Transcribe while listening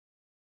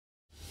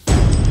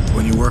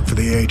work for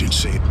the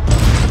agency,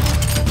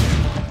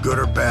 good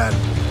or bad,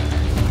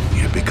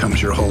 it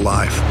becomes your whole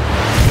life.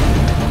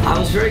 I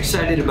was very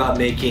excited about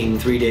making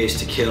 3 Days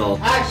to Kill.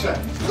 Action!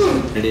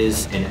 It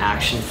is an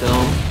action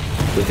film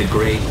with a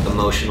great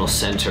emotional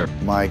center.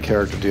 My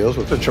character deals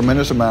with a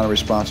tremendous amount of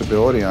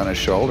responsibility on his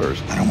shoulders.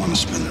 I don't want to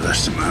spend the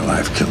rest of my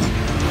life killing.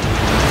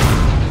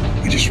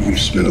 I just want to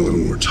spend a little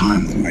more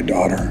time with my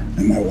daughter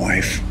and my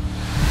wife.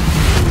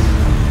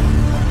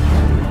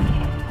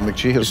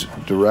 McGee is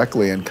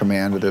directly in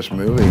command of this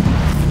movie.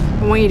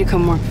 I want you to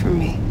come work for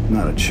me.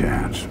 Not a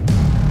chance.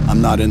 I'm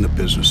not in the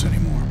business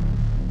anymore.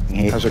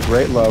 He has a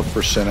great love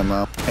for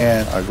cinema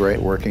and a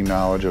great working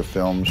knowledge of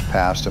films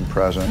past and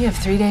present. You have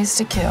 3 days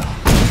to kill.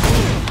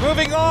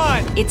 Moving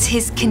on! It's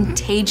his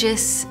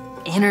contagious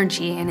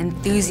energy and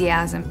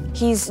enthusiasm.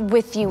 He's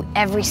with you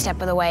every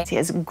step of the way. He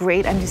has a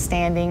great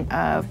understanding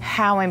of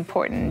how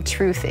important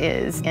truth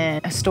is in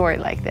a story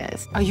like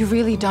this. Are you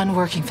really done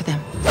working for them?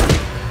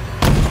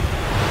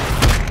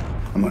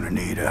 I'm gonna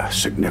need a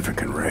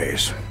significant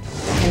raise.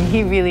 And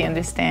he really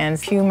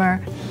understands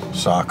humor.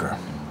 Soccer.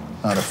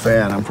 Not a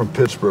fan. I'm from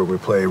Pittsburgh. We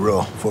play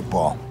real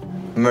football.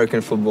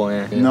 American football,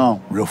 yeah.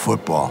 No, real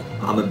football.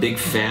 I'm a big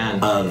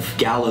fan of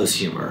gallows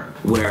humor,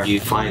 where you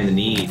find the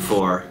need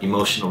for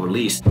emotional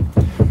release.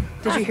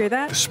 Did you hear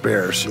that? The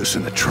spare's loose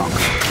in the trunk.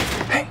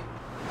 Hey.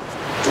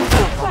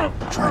 I'm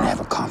trying to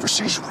have a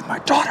conversation with my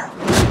daughter.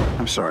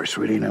 I'm sorry,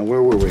 sweetie. Now,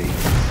 where were we?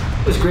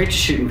 It was great to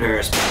shoot in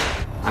Paris.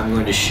 I'm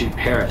going to shoot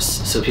Paris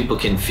so people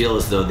can feel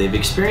as though they've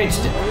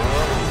experienced it.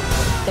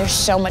 There's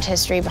so much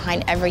history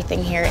behind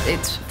everything here.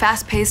 It's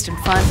fast-paced and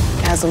fun.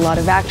 It has a lot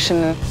of action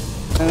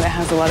and it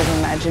has a lot of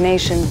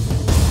imagination.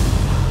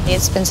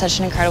 It's been such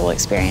an incredible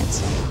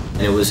experience.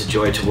 And it was a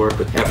joy to work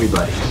with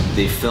everybody.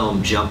 The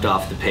film jumped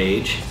off the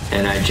page,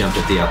 and I jumped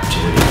at the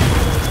opportunity.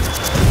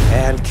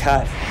 And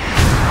cut.